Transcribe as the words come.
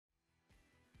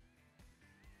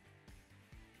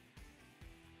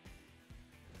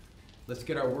let's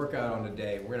get our workout on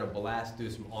today. We're gonna blast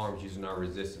through some arms using our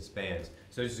resistance bands.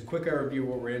 So just a quick overview of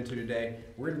what we're into today.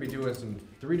 We're gonna be doing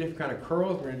three different kind of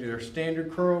curls. We're gonna do our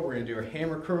standard curl, we're gonna do a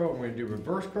hammer curl, and we're gonna do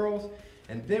reverse curls,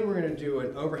 and then we're gonna do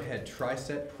an overhead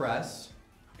tricep press,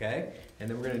 okay? And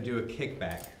then we're gonna do a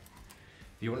kickback.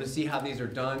 If you want to see how these are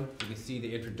done, you can see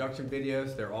the introduction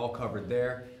videos. They're all covered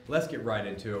there. Let's get right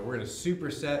into it. We're going to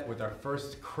superset with our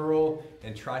first curl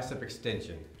and tricep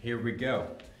extension. Here we go.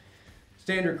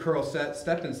 Standard curl set,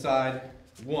 step inside.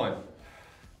 1,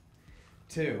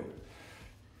 2,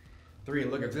 3.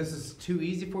 Look, if this is too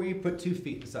easy for you, put 2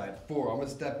 feet inside. 4, I'm going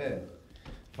to step in.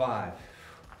 5,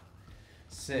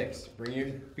 6, bring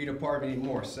your feet apart if you need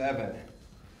more. 7,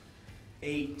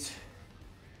 8,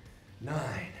 9,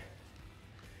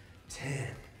 10.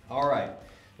 All right,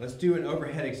 let's do an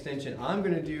overhead extension. I'm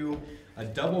gonna do a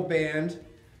double band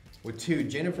with 2.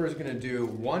 Jennifer's gonna do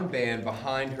 1 band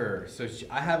behind her. So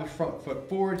I have a front foot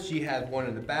forward, she has 1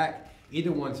 in the back.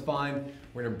 Either one's fine.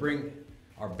 We're gonna bring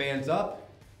our bands up,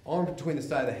 arms between the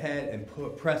side of the head,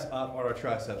 and press up on our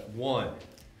triceps. 1,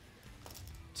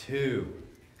 2,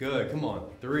 good, come on.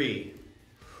 3,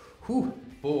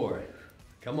 4,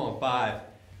 come on. 5,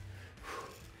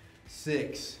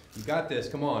 6, you got this,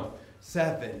 come on.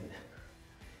 7,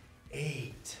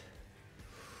 8,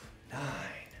 9,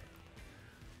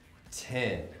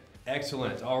 10.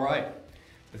 Excellent. All right,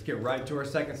 let's get right to our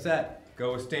second set.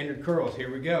 Go with standard curls.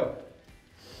 Here we go.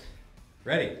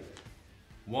 Ready?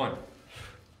 1,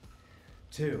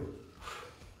 2,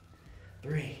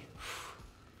 3,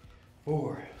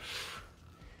 4,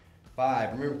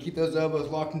 5. Remember, keep those elbows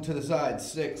locked into the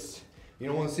sides. 6. You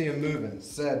don't want to see them moving.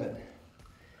 7,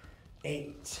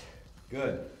 8.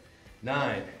 Good.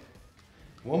 9.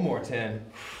 One more. 10.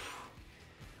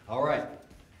 All right.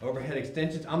 Overhead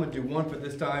extensions. I'm going to do 1 foot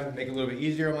this time. Make it a little bit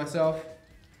easier on myself.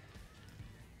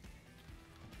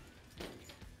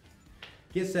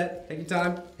 Get set. Take your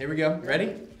time. Here we go.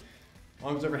 Ready?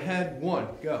 Arms overhead. 1.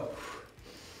 Go.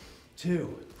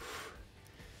 2.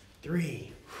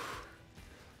 3.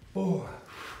 4.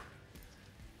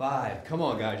 5. Come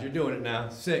on, guys. You're doing it now.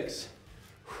 6.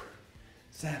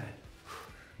 7.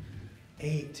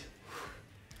 8,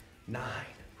 9,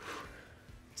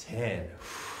 10.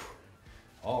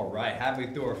 All right,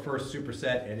 halfway through our first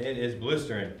superset, and it is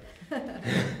blistering.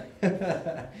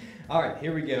 All right,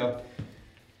 here we go.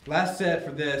 Last set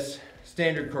for this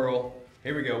standard curl.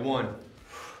 Here we go. 1,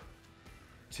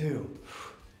 2,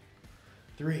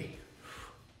 3,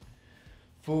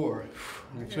 4.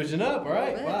 I'm switching up. All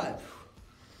right, 5,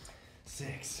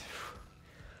 6.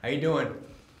 How you doing?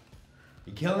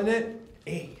 You killing it?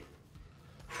 8.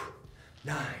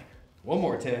 9. One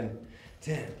more. 10.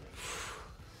 10.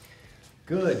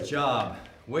 Good job.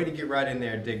 Way to get right in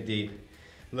there, dig deep.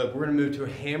 Look, we're gonna move to a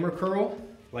hammer curl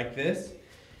like this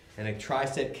and a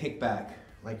tricep kickback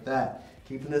like that.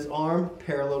 Keeping this arm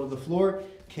parallel to the floor,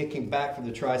 kicking back for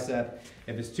the tricep.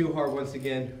 If it's too hard, once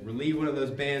again, relieve one of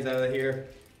those bands out of here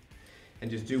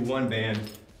and just do 1 band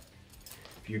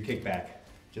for your kickback,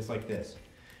 just like this.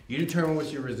 You determine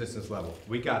what's your resistance level.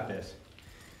 We got this.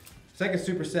 Second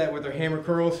superset with our hammer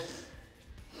curls.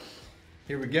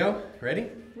 Here we go.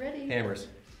 Ready? Ready. Hammers.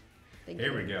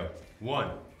 Here we go. 1,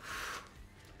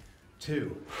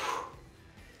 2,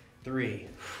 3.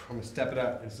 I'm gonna step it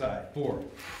up inside. 4,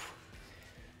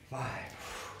 5.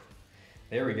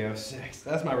 There we go. 6.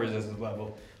 That's my resistance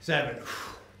level. 7,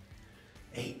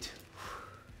 8,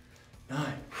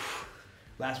 9.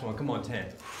 Last one. Come on.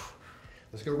 10.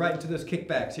 Let's go right into those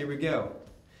kickbacks. Here we go.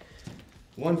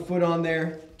 1 foot on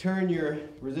there. Turn your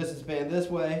resistance band this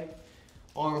way.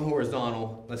 Arm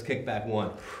horizontal. Let's kick back.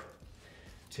 1,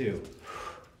 2,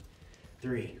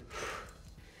 3,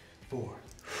 4,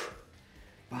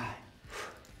 5,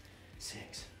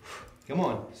 6. Come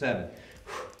on. 7,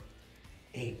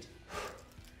 8,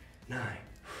 9,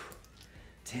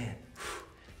 10.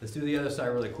 Let's do the other side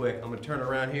really quick. I'm gonna turn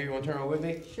around here. You wanna turn around with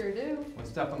me? Sure do. One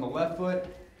step on the left foot.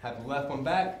 Have the left one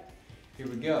back. Here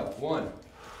we go. 1,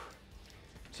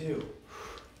 2,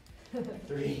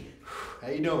 3. How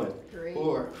you doing? Great.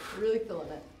 4. Really feeling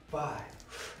it. 5,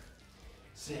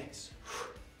 6,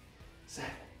 7.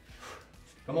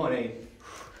 Come on, 8,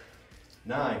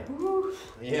 9. Woo.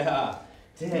 Yeah.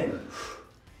 10.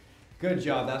 Good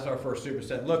job. That's our first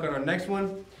superset. Look, on our next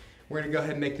one, we're gonna go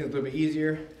ahead and make things a little bit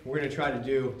easier. We're gonna try to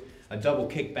do a double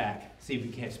kickback. See if we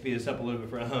can't speed this up a little bit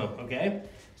for home, okay?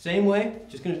 Same way,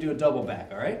 just gonna do a double back,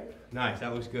 all right? Nice,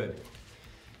 that looks good.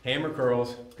 Hammer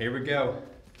curls, here we go.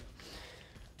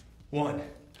 1,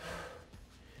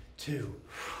 2,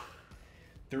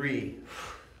 3,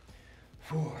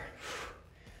 4,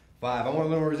 5. I want a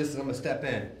little more resistance. I'm gonna step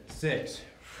in. 6,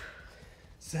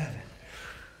 7,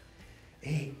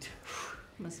 8.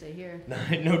 I'm gonna stay here.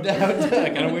 9, no doubt. I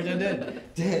kind of wish I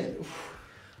did. 10.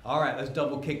 All right, let's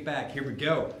double kick back. Here we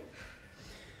go.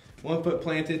 1 foot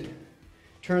planted.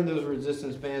 Turn those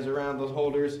resistance bands around, those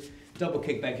holders. Double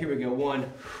kick back. Here we go.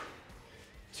 1,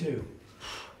 2,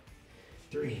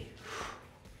 3,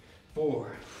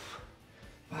 4,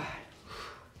 5,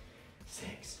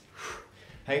 6.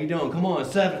 How you doing? Come on.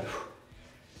 7,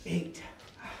 8,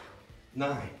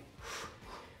 9.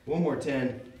 One more.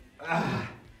 10. Ah.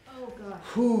 Oh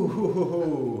gosh.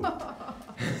 Whoo.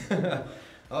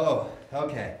 Oh,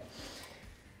 okay.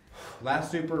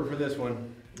 Last super for this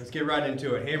one. Let's get right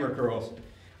into it. Hammer curls.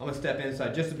 I'm gonna step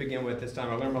inside just to begin with this time.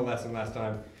 I learned my lesson last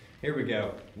time. Here we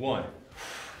go. 1,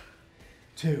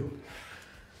 2,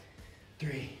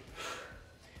 3,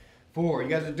 4. You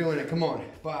guys are doing it. Come on.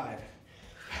 5,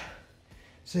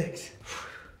 6,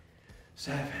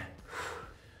 7.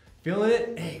 Feeling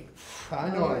it? 8. I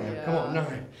know I am. Yeah. Come on.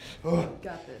 9. Oh.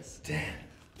 Got this. 10.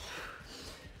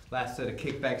 Last set of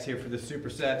kickbacks here for the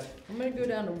superset. I'm gonna go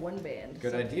down to 1 band.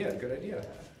 Good idea. Good idea.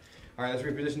 All right, let's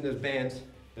reposition those bands,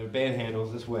 those band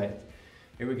handles this way.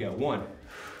 Here we go. 1,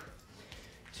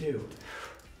 2,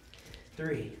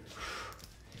 3,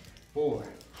 4,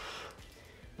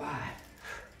 5,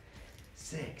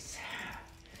 6,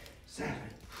 7,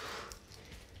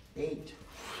 8.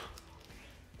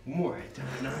 More.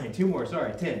 9. 2 more.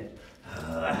 Sorry. 10.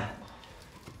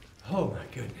 Oh my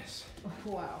goodness.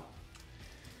 Wow.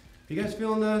 You guys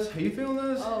feeling those? Are you feeling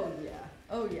those? Oh yeah.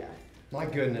 Oh yeah. My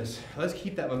goodness. Let's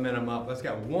keep that momentum up. Let's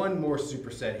got 1 more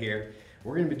superset here.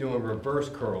 We're going to be doing reverse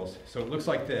curls. So it looks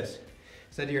like this.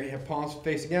 Instead of your palms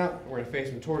facing out, we're going to face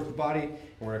them towards the body, and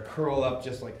we're going to curl up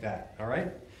just like that. All right?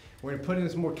 We're going to put in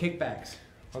some more kickbacks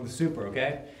on the super,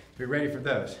 okay? Be ready for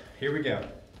those. Here we go.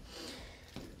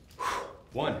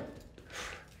 1,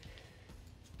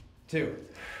 2,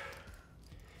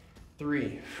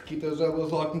 3. Keep those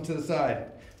elbows locked into the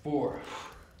side. 4,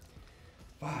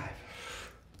 5.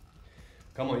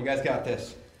 Come on, you guys got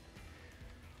this.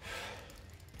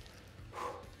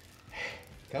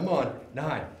 Come on.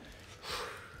 9,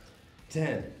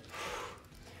 10.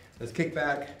 Let's kick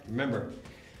back. Remember,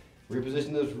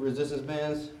 reposition those resistance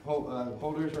bands,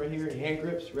 holders right here, hand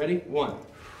grips. Ready? 1,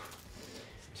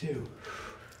 2,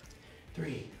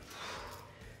 3,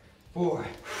 4.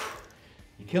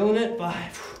 You killing it?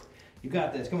 5. You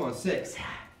got this. Come on. 6,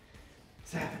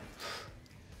 7,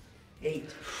 8,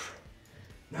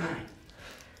 9.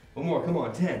 One more. Come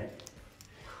on. 10.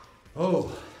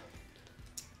 Oh.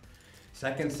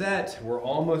 Second set. We're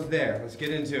almost there. Let's get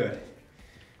into it.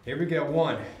 Here we go.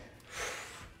 1,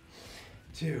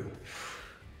 2,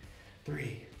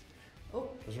 3. Oh.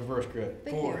 Let's reverse grip.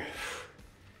 Thank 4, you.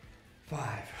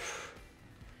 5,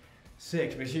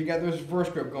 6. Make sure you got those reverse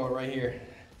grip going right here.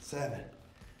 7,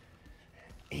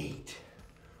 8,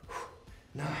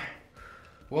 9.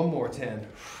 One more. 10.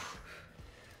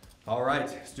 All right,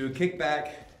 let's do a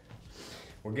kickback.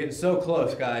 We're getting so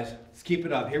close, guys. Let's keep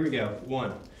it up. Here we go.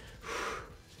 1,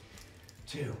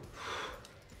 2,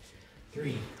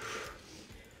 3,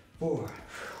 4,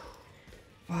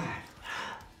 5,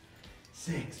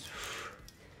 6,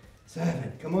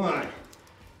 7. Come on.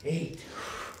 8,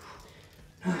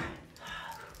 9,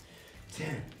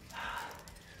 10.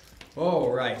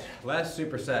 All right, last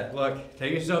superset. Look, tell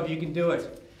yourself you can do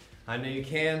it. I know you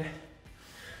can.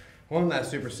 One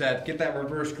last superset. Get that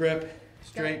reverse grip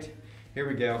straight. Here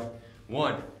we go.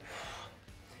 1,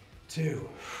 2,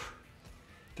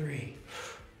 3,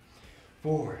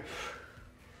 4,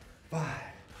 5.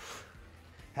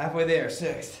 Halfway there.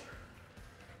 6,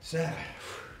 7,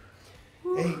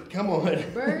 8. Come on.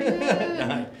 Burn it.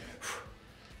 9,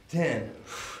 10.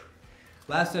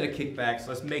 Last set of kickbacks.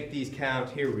 Let's make these count.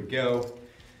 Here we go.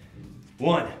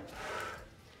 1,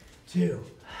 2,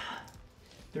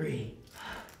 3,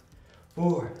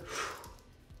 4.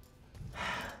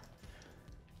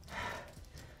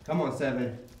 Come on,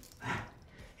 7,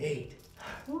 8,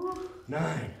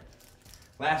 9.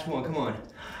 Last one, come on.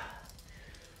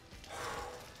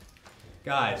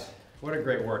 Guys, what a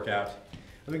great workout.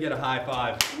 Let me get a high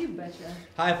five. You betcha.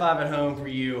 High five at home for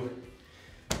you.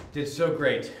 Did so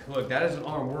great. Look, that is an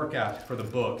arm workout for the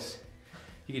books.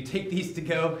 You can take these to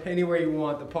go anywhere you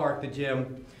want, the park, the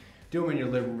gym. Do them in your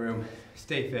living room.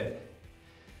 Stay fit.